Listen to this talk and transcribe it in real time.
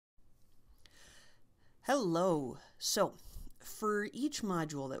Hello. So, for each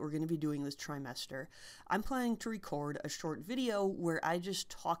module that we're going to be doing this trimester, I'm planning to record a short video where I just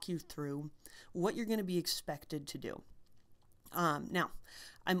talk you through what you're going to be expected to do. Now,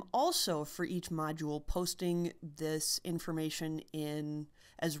 I'm also, for each module, posting this information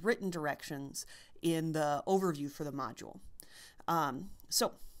as written directions in the overview for the module. For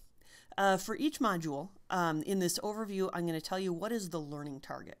each module, in this overview, I'm going to tell you what is the learning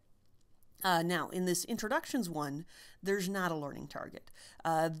target. Now, in this introductions one, there's not a learning target.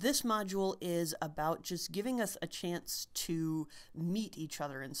 This module is about just giving us a chance to meet each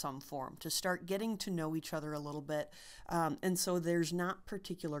other in some form, to start getting to know each other a little bit. And so there's not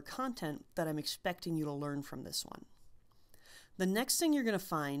particular content that I'm expecting you to learn from this one. The next thing you're going to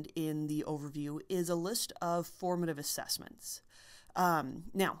find in the overview is a list of formative assessments.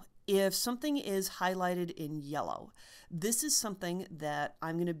 Now, if something is highlighted in yellow, this is something that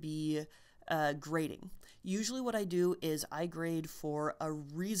I'm going to be grading. Usually what I do is I grade for a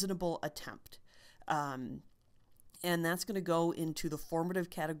reasonable attempt. And that's going to go into the formative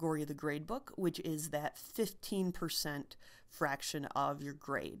category of the grade book, which is that 15% fraction of your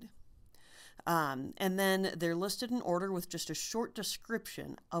grade. And then they're listed in order with just a short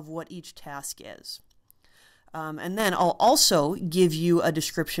description of what each task is. And then I'll also give you a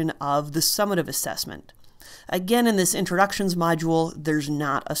description of the summative assessment. Again, in this introductions module, there's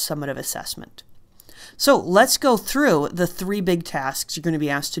not a summative assessment. So let's go through the three big tasks you're going to be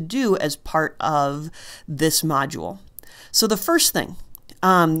asked to do as part of this module. So the first thing,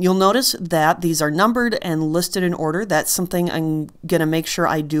 you'll notice that these are numbered and listed in order. That's something I'm going to make sure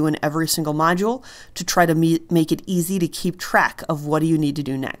I do in every single module to try to make it easy to keep track of what do you need to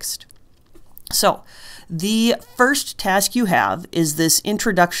do next. So the first task you have is this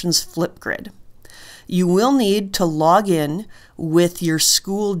introductions flip grid. You will need to log in with your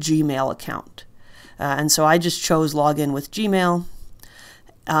school Gmail account. And so I just chose login with Gmail.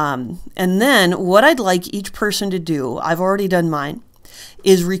 And then what I'd like each person to do, I've already done mine,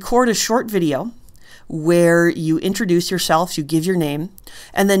 is record a short video where you introduce yourself, you give your name,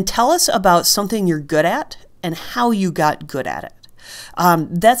 and then tell us about something you're good at and how you got good at it.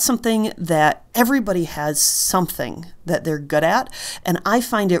 That's something that everybody has something that they're good at, and I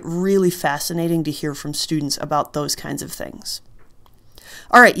find it really fascinating to hear from students about those kinds of things.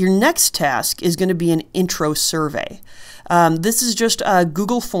 All right, your next task is going to be an intro survey. This is just a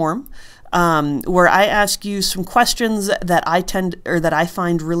Google form where I ask you some questions that I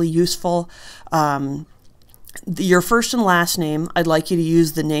find really useful. Your first and last name, I'd like you to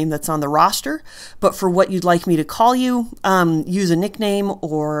use the name that's on the roster, but for what you'd like me to call you, use a nickname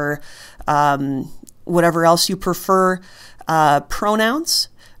or whatever else you prefer. Pronouns,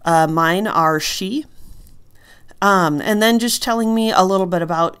 mine are she. And then just telling me a little bit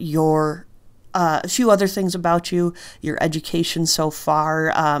about a few other things about you, your education so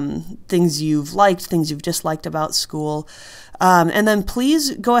far, things you've liked, things you've disliked about school. And then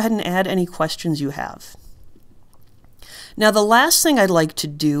please go ahead and add any questions you have. Now, the last thing I'd like to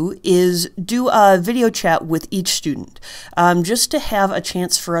do is do a video chat with each student, just to have a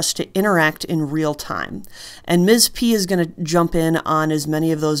chance for us to interact in real time. And Ms. P is going to jump in on as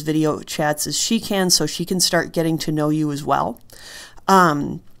many of those video chats as she can so she can start getting to know you as well.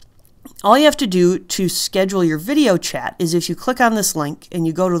 All you have to do to schedule your video chat is if you click on this link and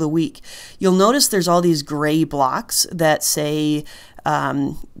you go to the week, you'll notice there's all these gray blocks that say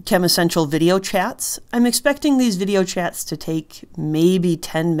Chem Essential video chats. I'm expecting these video chats to take maybe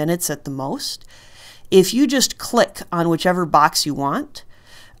 10 minutes at the most. If you just click on whichever box you want,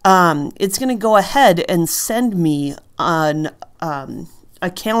 it's going to go ahead and send me a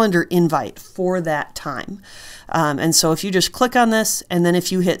calendar invite for that time. And so if you just click on this, and then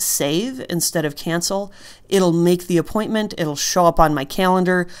if you hit save instead of cancel, it'll make the appointment, it'll show up on my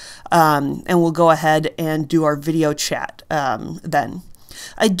calendar, and we'll go ahead and do our video chat then.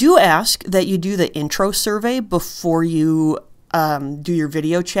 I do ask that you do the intro survey before you do your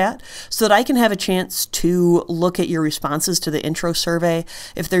video chat so that I can have a chance to look at your responses to the intro survey.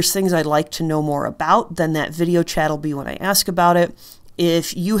 If there's things I'd like to know more about, then that video chat will be when I ask about it.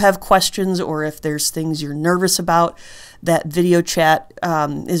 If you have questions or if there's things you're nervous about, that video chat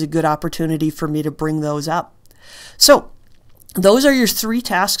is a good opportunity for me to bring those up. So those are your three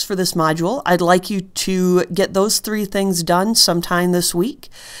tasks for this module. I'd like you to get those three things done sometime this week,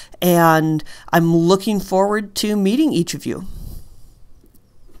 and I'm looking forward to meeting each of you.